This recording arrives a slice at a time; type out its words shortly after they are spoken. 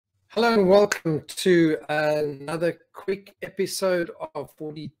Hello and welcome to another quick episode of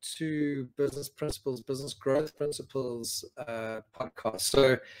 42 Business Principles, Business Growth Principles podcast.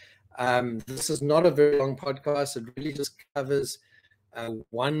 So this is not a very long podcast. It really just covers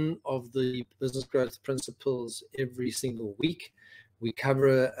one of the business growth principles every single week. We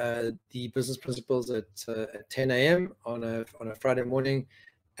cover the business principles at 10 a.m. on a Friday morning.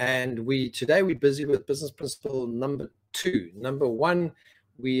 And today we're busy with business principle number 2. Number 1,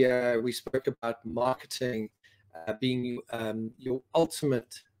 we spoke about marketing being your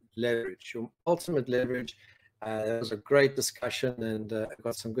ultimate leverage. Your ultimate leverage. It was a great discussion, and I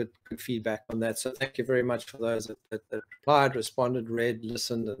got some good feedback on that. So thank you very much for those that replied, responded, read,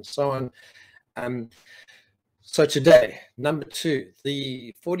 listened, and so on. So today, number 2,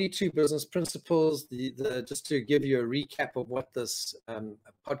 the 42 business principles. Just to give you a recap of what this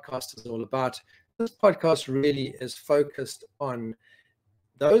podcast is all about. This podcast really is focused on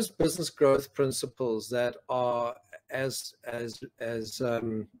those business growth principles that are as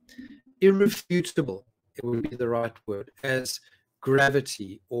irrefutable, it would be the right word, as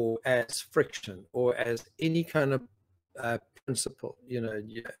gravity or as friction or as any kind of principle.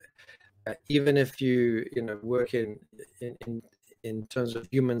 Even if you work in terms of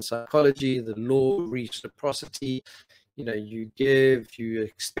human psychology, the law of reciprocity. You give, you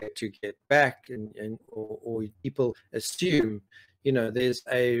expect to get back, or people assume. There's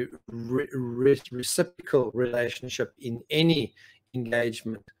a reciprocal relationship in any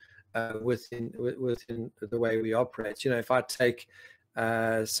engagement within the way we operate. If I take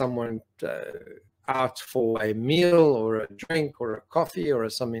someone out for a meal or a drink or a coffee or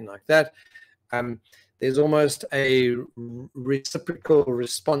something like that, there's almost a reciprocal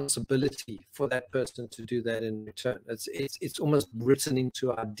responsibility for that person to do that in return. It's almost written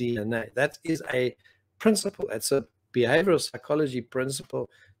into our DNA. That is a principle. That's a behavioral psychology principle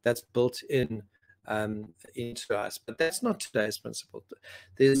that's built in into us. But that's not today's principle.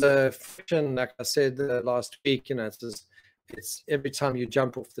 There's a friction, like I said last week. It's every time you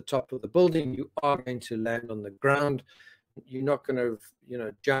jump off the top of the building, you are going to land on the ground. You're not going to,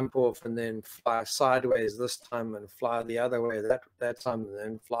 jump off and then fly sideways this time and fly the other way that time and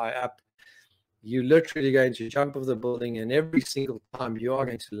then fly up. You're literally going to jump off the building, and every single time you are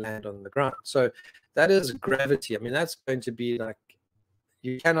going to land on the ground. So that is gravity. I mean, that's going to be like,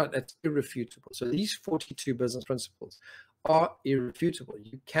 it's irrefutable. So these 42 business principles are irrefutable.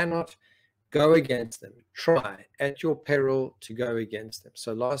 You cannot go against them. Try at your peril to go against them.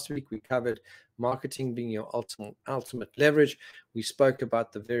 So last week we covered marketing being your ultimate leverage. We spoke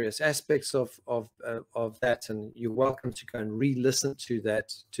about the various aspects of that, and you're welcome to go and re-listen to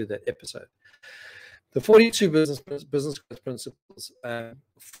that episode. The 42 business growth principles for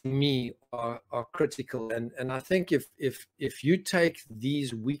me are critical, and I think if you take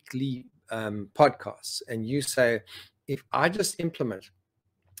these weekly podcasts and you say, if I just implement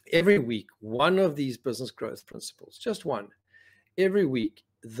every week one of these business growth principles, just one, every week,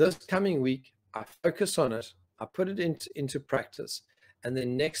 this coming week, I focus on it, I put it into practice, and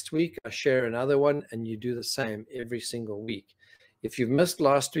then next week I share another one, and you do the same every single week. If you've missed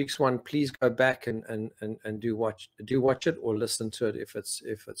last week's one, please go back and do watch it or listen to it if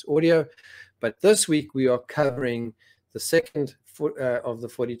it's audio. But this week we are covering the second of the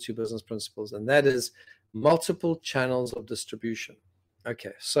 42 business principles, and that is multiple channels of distribution.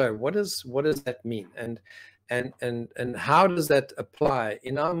 Okay, so what does that mean, and how does that apply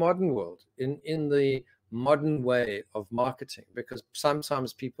in our modern world, in the modern way of marketing? Because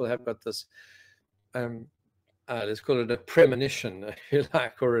sometimes people have got this let's call it a premonition, if you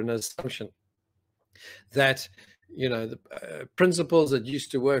like, or an assumption that the principles that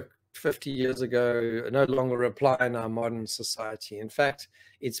used to work 50 years ago no longer apply in our modern society. In fact,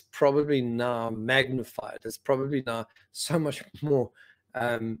 it's probably now magnified. It's probably now so much more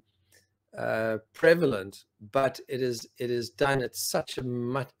prevalent, but it is done at such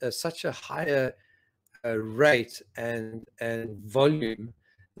a higher rate and volume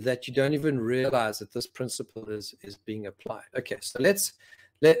that you don't even realize that this principle is being applied. Okay, so let's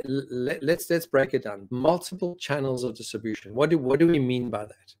break it down. Multiple channels of distribution. What do we mean by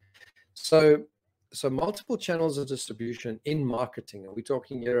that? So multiple channels of distribution in marketing, and we're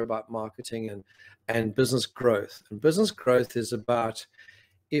talking here about marketing and business growth. And business growth is about,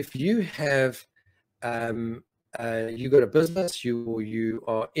 if you have you got a business, you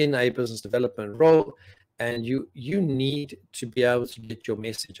are in a business development role, and you need to be able to get your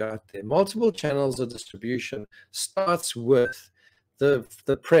message out there. Multiple channels of distribution starts with the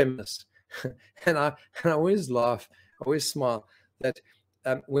premise, and I always laugh, I always smile, that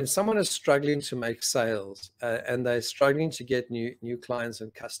when someone is struggling to make sales and they're struggling to get new clients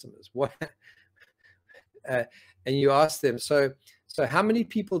and customers, what and you ask them, so how many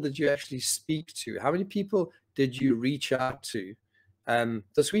people did you actually speak to? How many people did you reach out to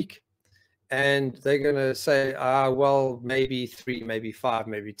this week? And they're going to say, well, maybe 3, maybe 5,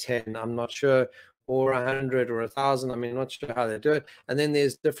 maybe 10, I'm not sure, or 100 or 1,000. I mean, not sure how they do it. And then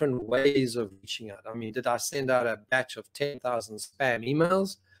there's different ways of reaching out. I mean, did I send out a batch of 10,000 spam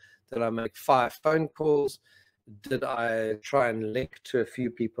emails? Did I make 5 phone calls? Did I try and link to a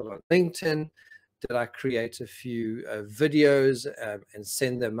few people on LinkedIn? Did I create a few videos and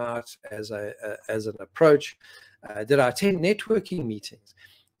send them out as an approach? Did I attend networking meetings?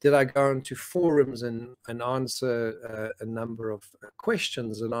 Did I go into forums and answer a number of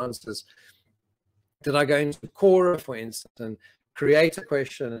questions and answers? Did I go into Quora, for instance, and create a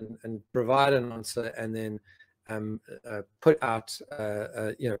question and provide an answer, and then put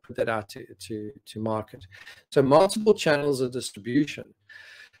that out to market? So multiple channels of distribution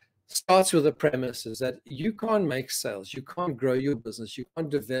starts with the premise is that you can't make sales, you can't grow your business, you can't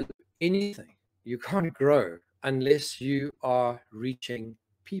develop anything, you can't grow unless you are reaching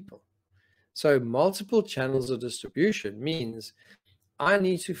people. So multiple channels of distribution means I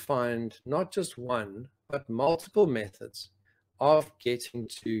need to find not just one, but multiple methods of getting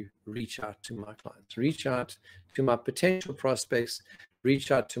to reach out to my clients, reach out to my potential prospects,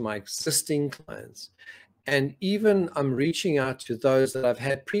 reach out to my existing clients. And even I'm reaching out to those that I've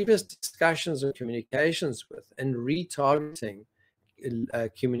had previous discussions and communications with and retargeting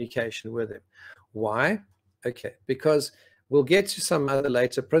communication with them. Why? Okay, because we'll get to some other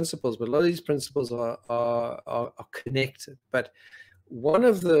later principles, but a lot of these principles are connected. But one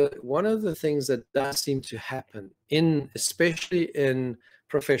of the things that does seem to happen especially in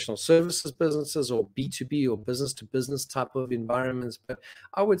professional services businesses or B2B or business to business type of environments, but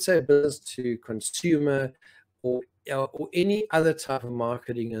I would say business to consumer or any other type of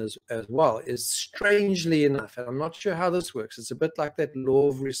marketing as well, is strangely enough, and I'm not sure how this works, it's a bit like that law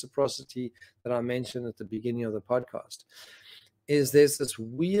of reciprocity that I mentioned at the beginning of the podcast, is there's this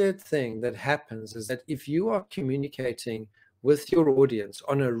weird thing that happens, is that if you are communicating with your audience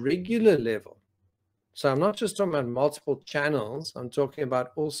on a regular level, so I'm not just talking about multiple channels, I'm talking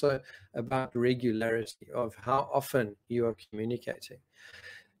about also about regularity of how often you are communicating.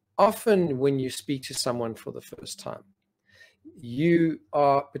 Often when you speak to someone for the first time, you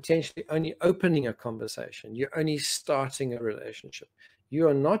are potentially only opening a conversation. You're only starting a relationship. You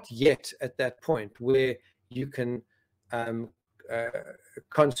are not yet at that point where you can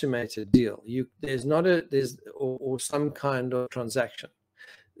consummate a deal. There's some kind of transaction.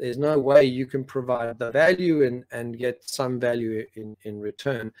 There's no way you can provide the value and get some value in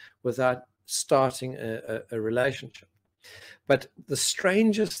return without starting a relationship. But the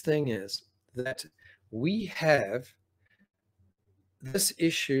strangest thing is that we have this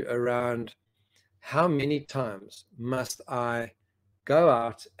issue around how many times must I go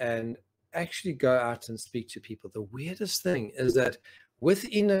out and actually go out and speak to people. The weirdest thing is that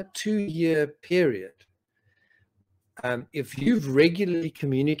within a 2-year period, if you've regularly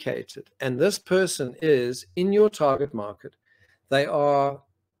communicated and this person is in your target market, they are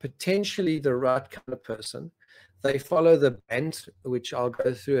potentially the right kind of person. They follow the bent, which I'll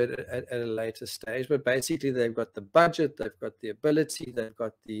go through at a later stage, but basically they've got the budget, they've got the ability, they've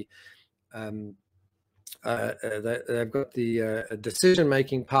got the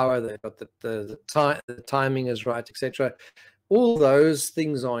decision-making power, they've got the timing is right, etc. All those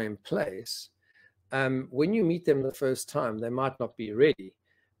things are in place. When you meet them the first time, they might not be ready,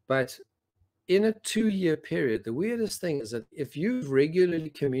 but in a 2-year period, the weirdest thing is that if you've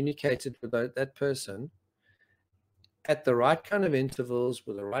regularly communicated with that person at the right kind of intervals,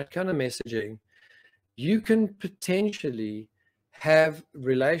 with the right kind of messaging, you can potentially have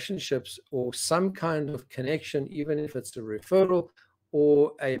relationships or some kind of connection, even if it's a referral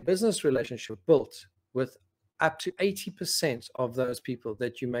or a business relationship, built with up to 80% of those people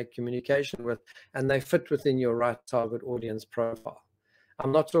that you make communication with, and they fit within your right target audience profile.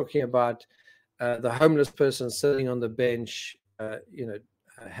 I'm not talking about the homeless person sitting on the bench,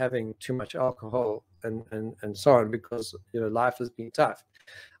 having too much alcohol and so on, because life has been tough.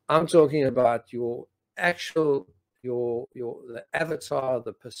 I'm talking about your actual the avatar,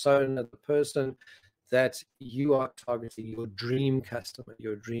 the persona, the person that you are targeting, your dream customer,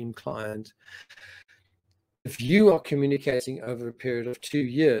 your dream client. If you are communicating over a period of 2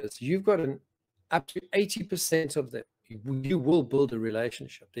 years, you've got up to 80% of them. You will build a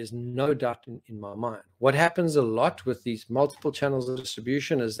relationship. There's no doubt in my mind. What happens a lot with these multiple channels of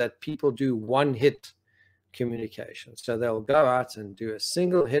distribution is that people do one hit communication. So they'll go out and do a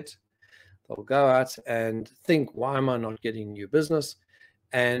single hit. They'll go out and think, why am I not getting new business?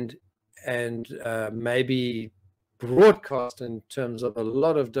 And maybe broadcast in terms of a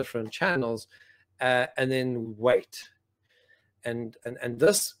lot of different channels, and then wait. And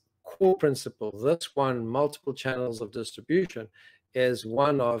this core principle, this one, multiple channels of distribution, is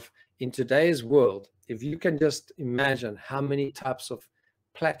one of, in today's world, if you can just imagine how many types of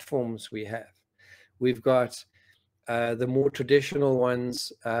platforms we have. We've got the more traditional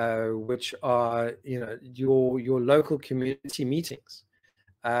ones, which are, you know, your local community meetings,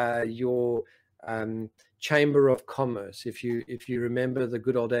 your chamber of commerce. If you remember the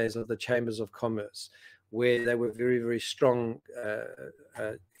good old days of the chambers of commerce, where they were very, very strong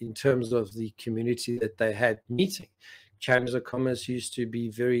in terms of the community that they had meeting. Chambers of commerce used to be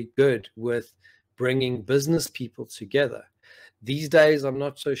very good with bringing business people together. These days, I'm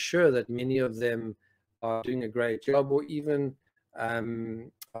not so sure that many of them are doing a great job, or even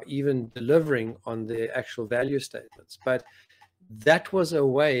delivering on their actual value statements. But that was a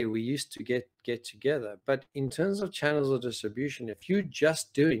way we used to get together. But in terms of channels of distribution, if you're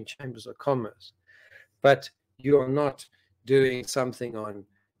just doing chambers of commerce, but you're not doing something on,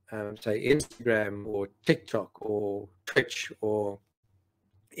 say, Instagram or TikTok or Twitch or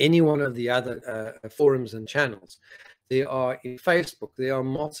any one of the other forums and channels, there are in Facebook, there are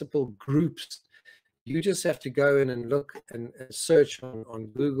multiple groups. You just have to go in and look and search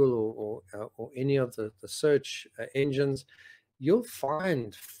on Google or any of the search engines. You'll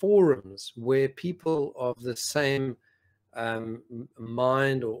find forums where people of the same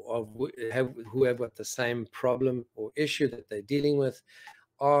mind, or who have got the same problem or issue that they're dealing with,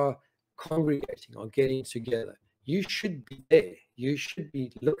 are congregating, are getting together. You should be there. You should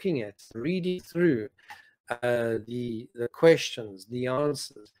be looking at, reading through the questions, the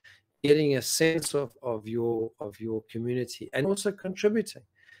answers, getting a sense of your community, and also contributing.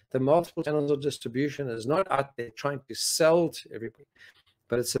 The multiple channels of distribution is not out there trying to sell to everybody,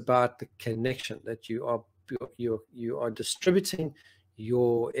 but it's about the connection that you are distributing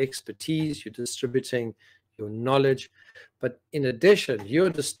your expertise, you're distributing your knowledge, but in addition, you're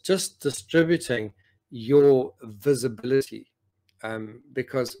just distributing your visibility,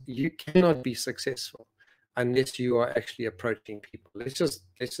 because you cannot be successful unless you are actually approaching people. Let's just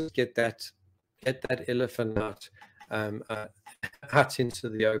get that elephant out into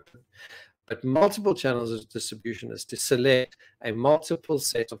the open. But multiple channels of distribution is to select a multiple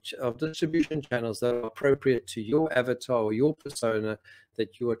set of distribution channels that are appropriate to your avatar or your persona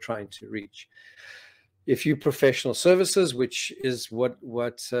that you are trying to reach. If you professional services, which is what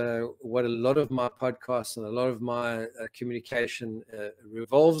a lot of my podcasts and a lot of my communication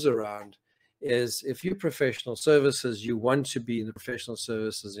revolves around, is if you professional services, you want to be in the professional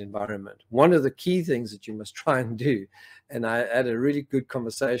services environment. One of the key things that you must try and do, and I had a really good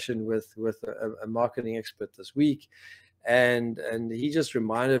conversation with a marketing expert this week, and he just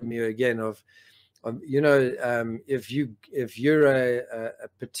reminded me again of you know, if you're a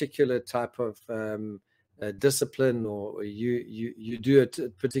particular type of discipline, or you do a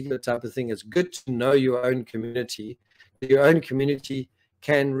particular type of thing, it's good to know your own community. Your own community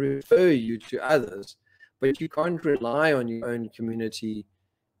can refer you to others, but you can't rely on your own community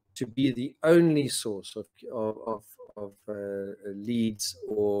to be the only source of leads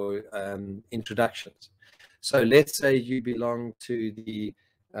or introductions. So let's say you belong to the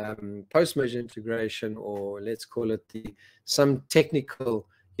post-merger integration, or let's call it some technical,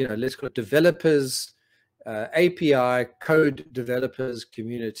 you know, let's call it developers, API code developers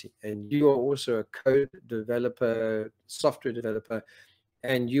community, and you are also a code developer, software developer,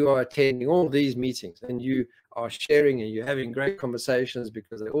 and you are attending all these meetings, and you are sharing, and you're having great conversations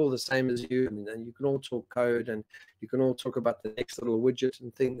because they're all the same as you, and you can all talk code, and you can all talk about the next little widget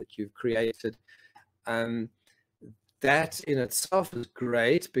and thing that you've created. That in itself is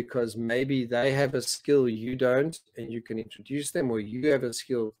great, because maybe they have a skill you don't, and you can introduce them, or you have a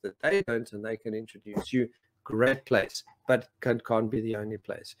skill that they don't and they can introduce you. Great place, but can't be the only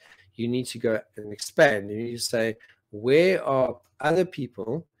place. You need to go and expand. You need to say, where are other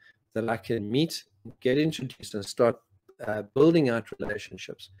people that I can meet, get introduced, and start building out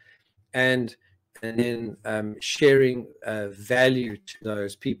relationships, and then sharing value to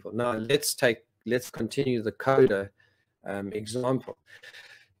those people. Now let's continue the coder example.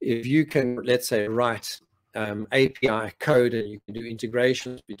 If you can, let's say, write API code, and you can do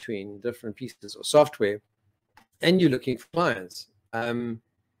integrations between different pieces of software, and you're looking for clients,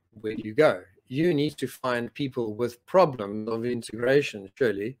 where do you go? You need to find people with problems of integration,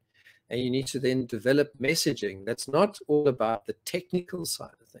 surely, and you need to then develop messaging that's not all about the technical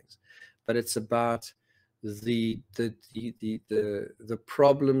side of things, but it's about the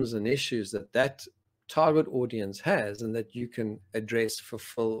problems and issues that target audience has, and that you can address,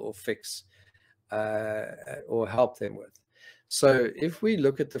 fulfill, or fix, or help them with. So if we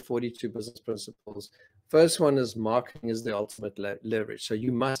look at the 42 business principles, first one is marketing is the ultimate leverage. So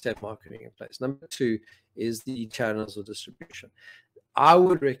you must have marketing in place. Number two is the channels of distribution. I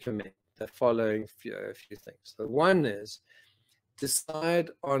would recommend the following few things. The one is decide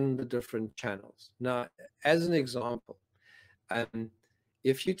on the different channels. Now, as an example,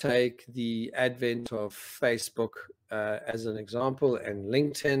 if you take the advent of Facebook as an example, and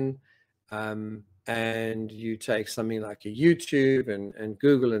LinkedIn, and you take something like a YouTube and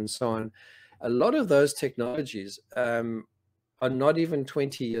Google and so on, a lot of those technologies are not even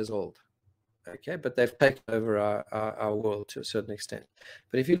 20 years old. Okay, but they've taken over our world to a certain extent.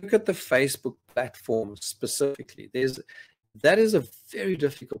 But if you look at the Facebook platform specifically, that is a very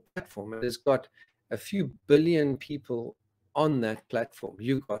difficult platform. It has got a few billion people on that platform.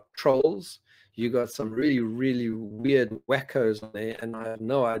 You got trolls, you got some really, really weird wackos on there, and I had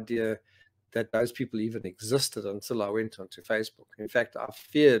no idea that those people even existed until I went onto Facebook. In fact, I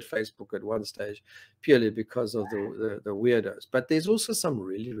feared Facebook at one stage purely because of the weirdos. But there's also some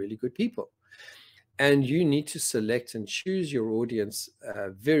really, really good people. And you need to select and choose your audience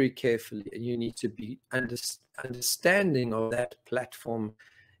very carefully, and you need to be understanding of that platform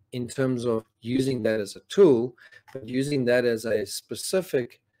in terms of using that as a tool, but using that as a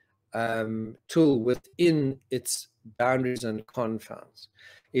specific tool within its boundaries and confounds.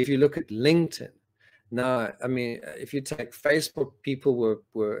 If you look at LinkedIn, now, I mean, if you take Facebook, people were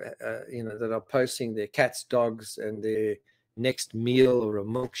that are posting their cats, dogs, and their next meal, or a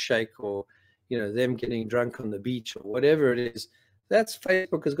milkshake, or them getting drunk on the beach, or whatever it is. That's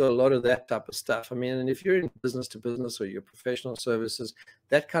Facebook has got a lot of that type of stuff. I mean, and if you're in business to business or your professional services,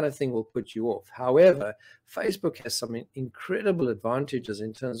 that kind of thing will put you off. However, Facebook has some incredible advantages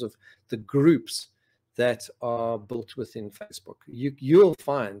in terms of the groups that are built within Facebook. You'll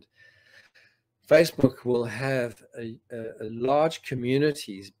find Facebook will have a large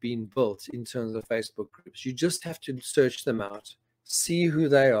communities being built in terms of Facebook groups. You just have to search them out, see who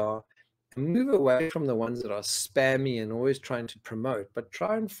they are, and move away from the ones that are spammy and always trying to promote, but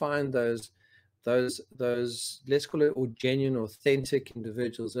try and find those let's call it, or genuine, authentic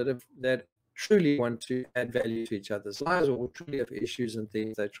individuals that truly want to add value to each other's lives, or truly have issues and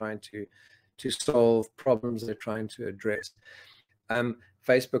things they're trying to solve, problems they're trying to address.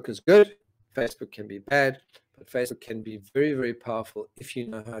 Facebook is good. Facebook can be bad, but Facebook can be very, very powerful if you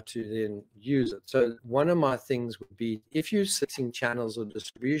know how to then use it. So one of my things would be, if you're setting channels of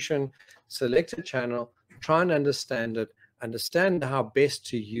distribution, select a channel, try and understand it, understand how best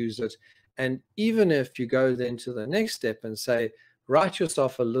to use it. And even if you go then to the next step and say, write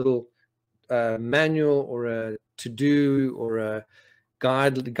yourself a little manual, or a to-do, or a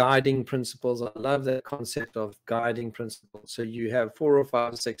guiding principles. I love that concept of guiding principles. So you have 4 or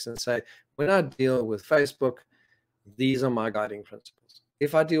 5 or 6 and say, when I deal with Facebook, these are my guiding principles.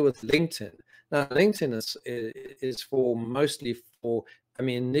 If I deal with LinkedIn, now LinkedIn is for mostly for, I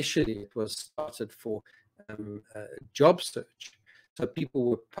mean, initially it was started for job search. So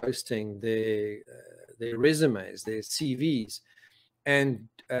people were posting their resumes, their CVs, and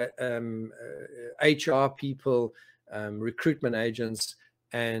HR people, recruitment agents,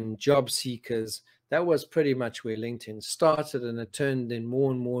 and job seekers. That was pretty much where LinkedIn started, and it turned then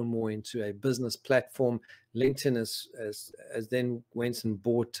more and more and more into a business platform. LinkedIn has then went and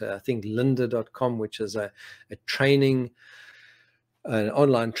bought, I think, lynda.com, which is a training, an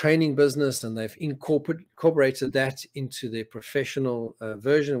online training business, and they've incorporated that into their professional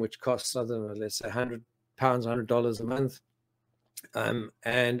version, which costs, I don't know, let's say £100, $100 a month.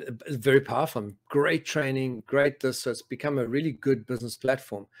 And very powerful, great training, great this. So it's become a really good business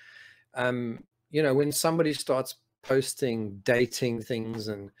platform. When somebody starts posting dating things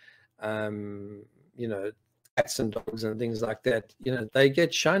and, cats and dogs and things like that, they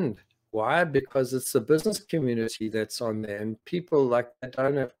get shunned. Why? Because it's the business community that's on there, and people like that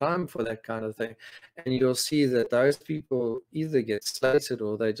don't have time for that kind of thing. And you'll see that those people either get slated,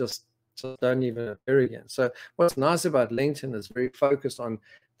 or they just don't even appear again. So what's nice about LinkedIn is very focused on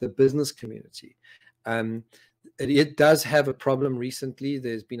the business community. It does have a problem recently.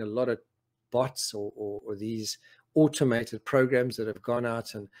 There's been a lot of bots or these automated programs that have gone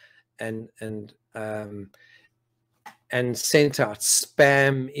out and sent out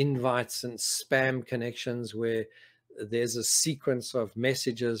spam invites and spam connections, where there's a sequence of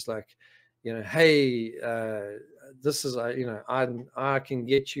messages like, hey, this is, I can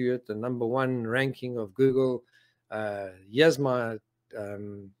get you at the #1 ranking of Google. Here's my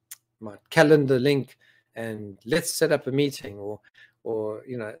my calendar link. and let's set up a meeting, or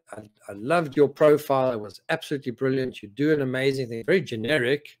you know, I loved your profile, it was absolutely brilliant, you do an amazing thing. Very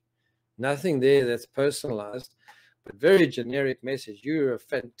generic, nothing there that's personalized, but very generic message. You're a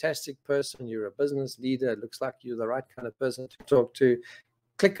fantastic person, you're a business leader, it looks like you're the right kind of person to talk to.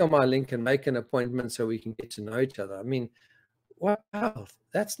 Click on my link and make an appointment so we can get to know each other. I mean, wow,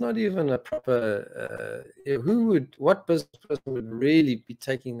 that's not even a proper, what business person would really be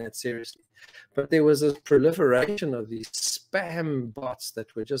taking that seriously? But there was a proliferation of these spam bots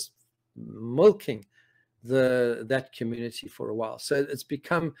that were just milking that community for a while. So it's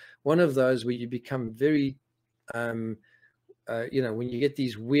become one of those where you become very, you know, when you get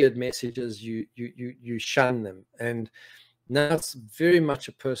these weird messages, you shun them. And now it's very much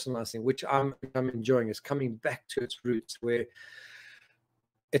a personalized thing, which I'm enjoying. Is coming back to its roots, where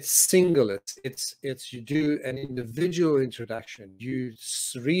it's single. It's you do an individual introduction. You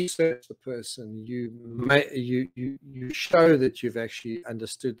research the person. You show that you've actually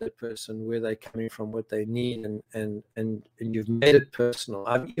understood that person, where they're coming from, what they need, and you've made it personal.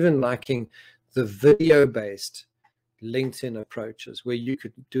 I'm even liking the video-based LinkedIn approaches, where you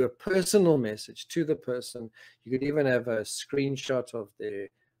could do a personal message to the person. You could even have a screenshot of their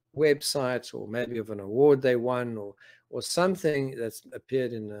website, or maybe of an award they won, or something that's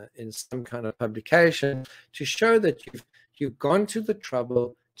appeared in some kind of publication, to show that you've gone to the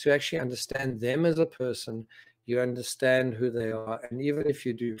trouble to actually understand them as a person. You understand who they are, and even if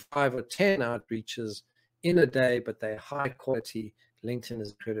you do 5 or 10 outreaches in a day, but they're high quality, LinkedIn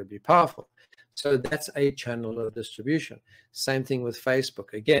is incredibly powerful. So that's a channel of distribution. Same thing with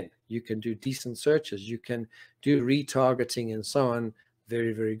Facebook. Again, you can do decent searches, you can do retargeting and so on.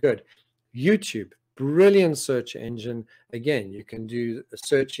 Very, very good. YouTube, brilliant search engine. Again, you can do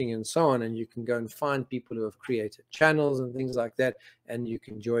searching and so on, and you can go and find people who have created channels and things like that, and you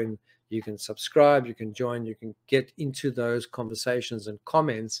can join, you can subscribe, you can join, you can get into those conversations and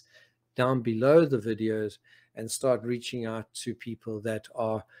comments down below the videos, and start reaching out to people that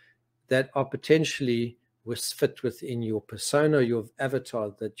are potentially fit within your persona, your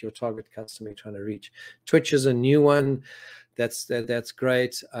avatar, that your target customer you're trying to reach. Twitch is a new one. That's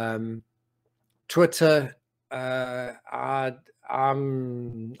great. Twitter, I'm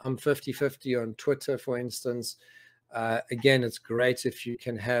 50-50 on Twitter, for instance. Again, it's great if you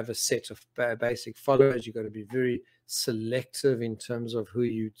can have a set of basic followers. You've got to be very selective in terms of who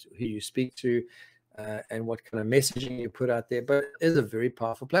you speak to, and what kind of messaging you put out there. But it is a very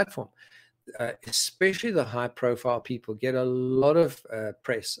powerful platform. Especially the high profile people get a lot of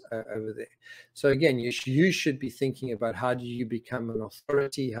press over there. So again, you should be thinking about, how do you become an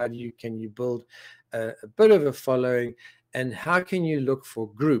authority? Can you build a bit of a following, and how can you look for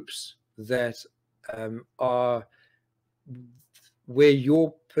groups that are where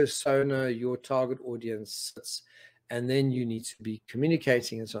your persona, your target audience sits, and then you need to be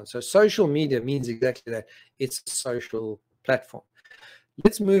communicating and so on. So social media means exactly that. It's a social platform.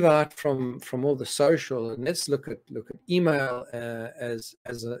 Let's move out from all the social, and let's look at email as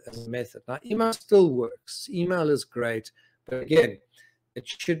a method. Now, email still works. Email is great, but again, it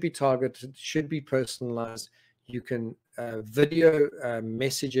should be targeted, should be personalized. You can video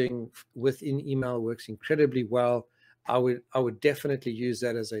messaging within email works incredibly well. I would definitely use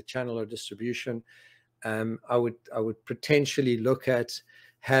that as a channel of distribution. I would potentially look at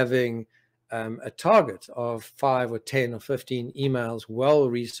having a target of 5 or 10 or 15 emails,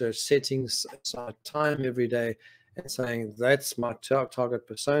 well-researched, setting aside time every day and saying, that's my target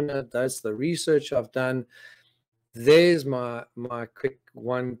persona, that's the research I've done, there's my quick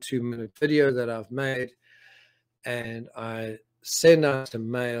 1-2 minute video that I've made, and I send out a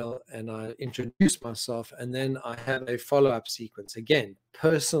mail and I introduce myself, and then I have a follow-up sequence. Again,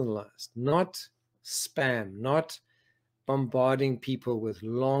 personalized, not spam, not bombarding people with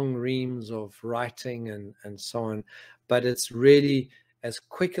long reams of writing and so on, but it's really as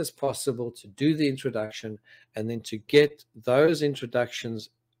quick as possible to do the introduction, and then to get those introductions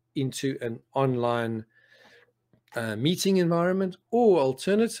into an online meeting environment, or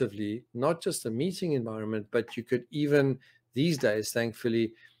alternatively, not just a meeting environment, but you could even, these days,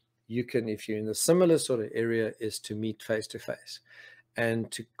 thankfully, you can, if you're in a similar sort of area, is to meet face to face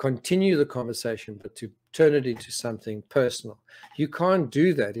and to continue the conversation, but to turn it into something personal. You can't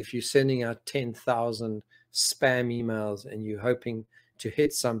do that if you're sending out 10,000 spam emails and you're hoping to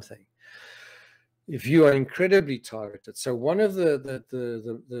hit something. If you are incredibly targeted. So one of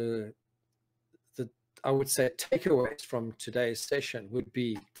the I would say takeaways from today's session would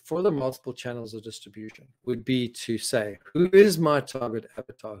be, for the multiple channels of distribution, would be to say, who is my target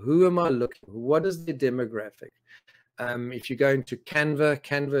avatar? Who am I looking for? What is the demographic? If you go into Canva,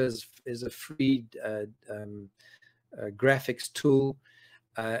 Canva is a free graphics tool,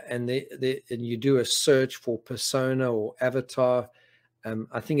 and you do a search for persona or avatar.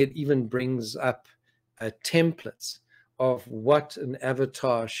 I think it even brings up templates of what an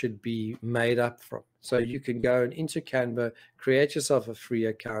avatar should be made up from. So you can go into Canva, create yourself a free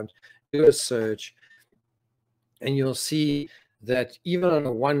account, do a search, and you'll see that even on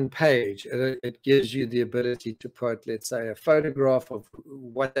a one page, it gives you the ability to put, let's say, a photograph of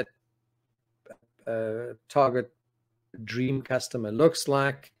what that target dream customer looks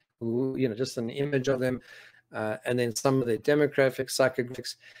like, just an image of them, and then some of their demographics,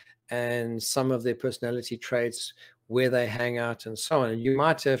 psychographics, and some of their personality traits, where they hang out, and so on. And you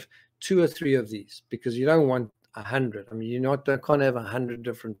might have 2 or 3 of these, because you don't want 100. I mean, you can't have 100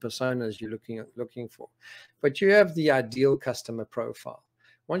 different personas you're looking for, but you have the ideal customer profile.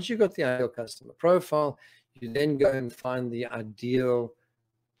 Once you've got the ideal customer profile, you then go and find the ideal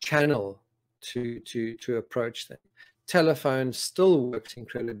channel to approach them. Telephone still works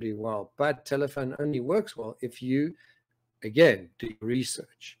incredibly well, but telephone only works well if you, again, do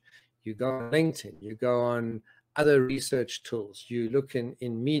research. You go on LinkedIn, you go on other research tools, you look in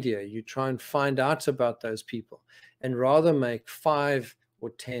media, you try and find out about those people, and rather make 5 or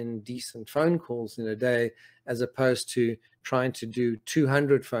 10 decent phone calls in a day, as opposed to trying to do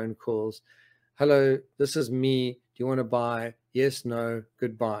 200 phone calls. Hello, this is me. Do you want to buy? Yes, no,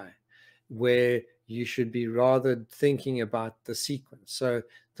 goodbye. Where you should be rather thinking about the sequence. So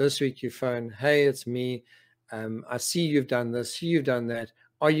this week you phone, hey, it's me. I see you've done this, see you've done that.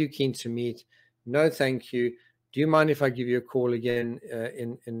 Are you keen to meet? No, thank you. Do you mind if I give you a call again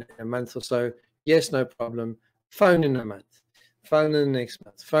in a month or so? Yes, no problem. Phone in a month. Phone in the next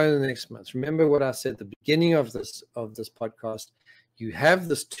month. Phone in the next month. Remember what I said at the beginning of this podcast. You have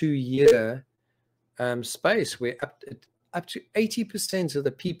this 2-year space where up to 80% of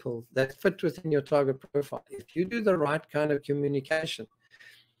the people that fit within your target profile, if you do the right kind of communication,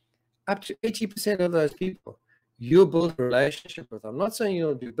 up to 80% of those people, you'll build a relationship with. I'm not saying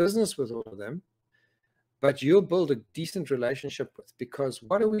you'll do business with all of them, but you'll build a decent relationship with, because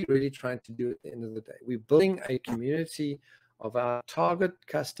what are we really trying to do at the end of the day? We're building a community of our target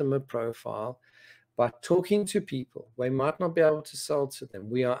customer profile by talking to people. We might not be able to sell to them.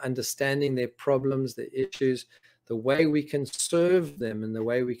 We are understanding their problems, their issues, the way we can serve them, and the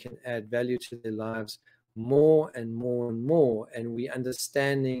way we can add value to their lives more and more and more. And we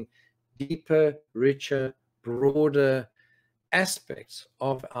understanding deeper, richer, broader aspects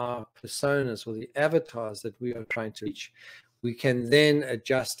of our personas, or the avatars that we are trying to reach. We can then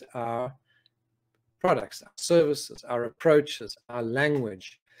adjust our products, our services, our approaches, our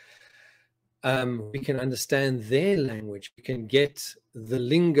language. We can understand their language. We can get the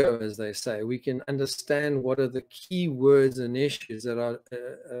lingo, as they say. We can understand what are the key words and issues that are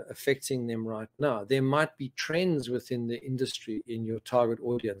affecting them right now. There might be trends within the industry in your target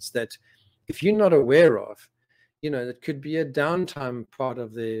audience that, if you're not aware of, it could be a downtime part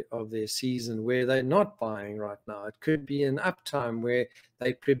of their season where they're not buying right now. It could be an uptime where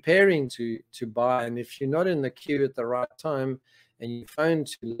they're preparing to buy. And if you're not in the queue at the right time and you phone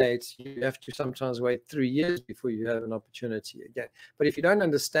too late, you have to sometimes wait 3 years before you have an opportunity again. But if you don't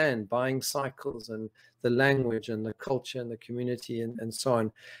understand buying cycles and the language and the culture and the community and so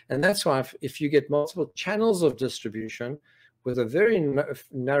on, and that's why if you get multiple channels of distribution with a very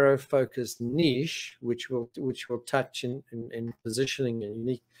narrow focused niche, which will touch in positioning and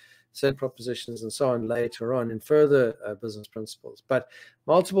unique set propositions and so on later on in further business principles. But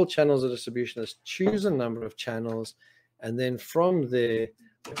multiple channels of distribution is choose a number of channels, and then from there,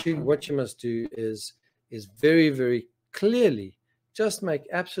 what you must do is very, very clearly just make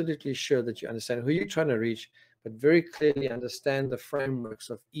absolutely sure that you understand who you're trying to reach, but very clearly understand the frameworks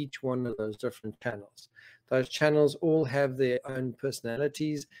of each one of those different channels. Those channels all have their own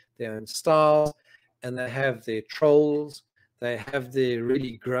personalities, their own styles, and they have their trolls. They have their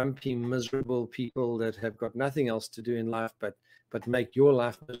really grumpy, miserable people that have got nothing else to do in life but make your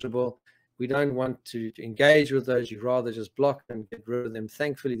life miserable. We don't want to engage with those. You'd rather just block and get rid of them.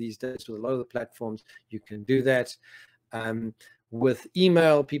 Thankfully, these days, with a lot of the platforms, you can do that. With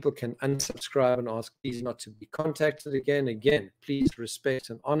email, people can unsubscribe and ask please not to be contacted again. Again, please respect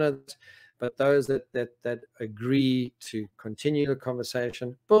and honor that. But those that agree to continue the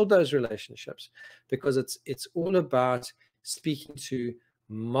conversation, build those relationships, because it's all about speaking to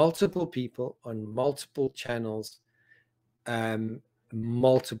multiple people on multiple channels,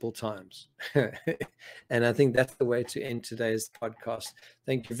 multiple times. And I think that's the way to end today's podcast.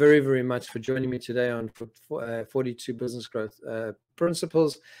 Thank you very, very much for joining me today on 42 Business Growth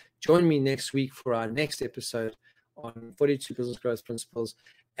Principles. Join me next week for our next episode on 42 business growth principles.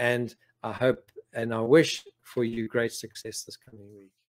 And I hope and I wish for you great success this coming week.